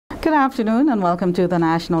Good afternoon and welcome to the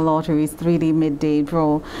National Lottery's 3D midday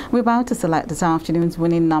draw. We're about to select this afternoon's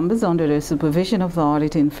winning numbers under the supervision of the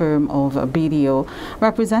auditing firm of BDO,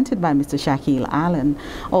 represented by Mr. Shaquille Allen.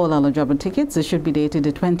 All eligible tickets should be dated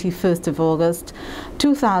the 21st of August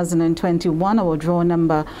 2021. Our draw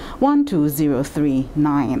number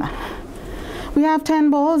 12039. We have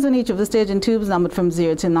 10 balls in each of the staging tubes numbered from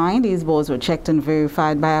 0 to 9. These balls were checked and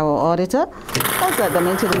verified by our auditor. Let's let them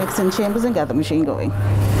into the mixing chambers and get the machine going.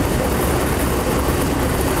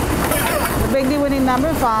 The big D winning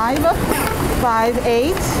number 5, 5,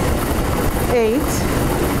 8, 8,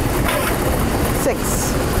 6,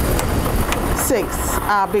 6.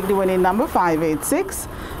 Our big D winning number 586,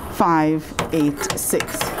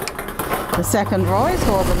 586. The second draw is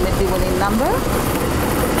called the midday winning number.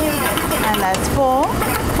 And that's 4,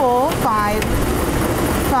 4, 5,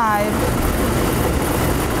 5,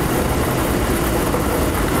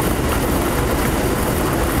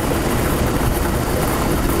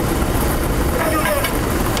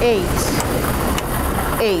 8,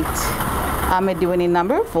 8. Our midday winning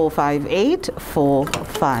number 458,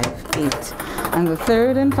 458. And the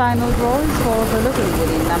third and final draw is for the little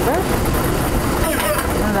winning number.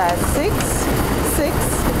 And that's 6, 6,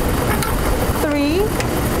 3,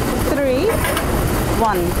 3,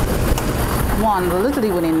 1, 1. The little D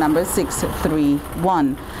winning number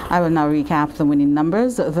 631. I will now recap the winning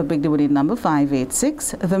numbers. The big D winning number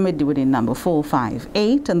 586, the mid D winning number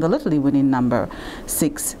 458, and the little D winning number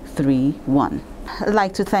 631. I'd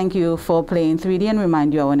like to thank you for playing 3D and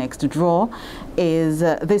remind you our next draw is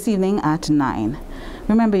this evening at 9.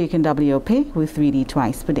 Remember, you can double your pay with 3D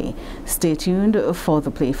twice per day. Stay tuned for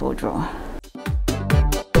the Play 4 draw.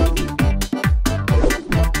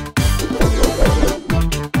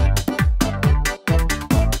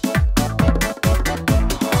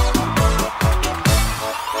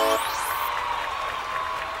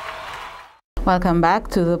 Welcome back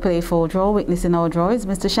to the Play 4 draw. Witnessing our draw is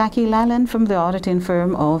Mr. Shaquille Allen from the auditing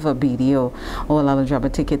firm of BDO. All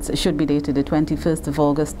eligible tickets should be dated the 21st of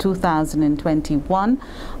August 2021.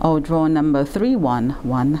 Our draw number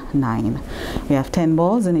 3119. We have 10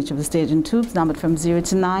 balls in each of the staging tubes numbered from 0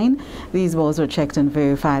 to 9. These balls were checked and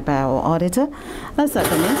verified by our auditor. Let's set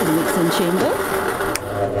them into the mixing chamber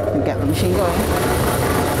and get the machine going.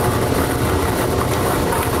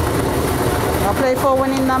 I'll play for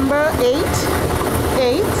winning number 8,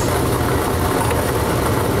 8,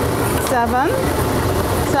 7,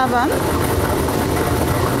 7,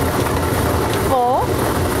 4,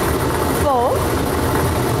 4,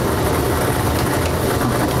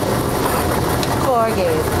 4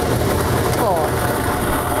 again, 4,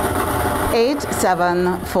 8,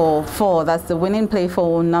 7, 4, 4. That's the winning Play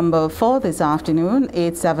 4 number 4 this afternoon.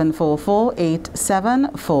 8744,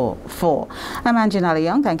 8744. I'm Anjanella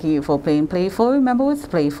Young, thanking you for playing Play 4. Remember, with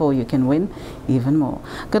Play 4 you can win even more.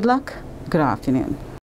 Good luck. Good afternoon.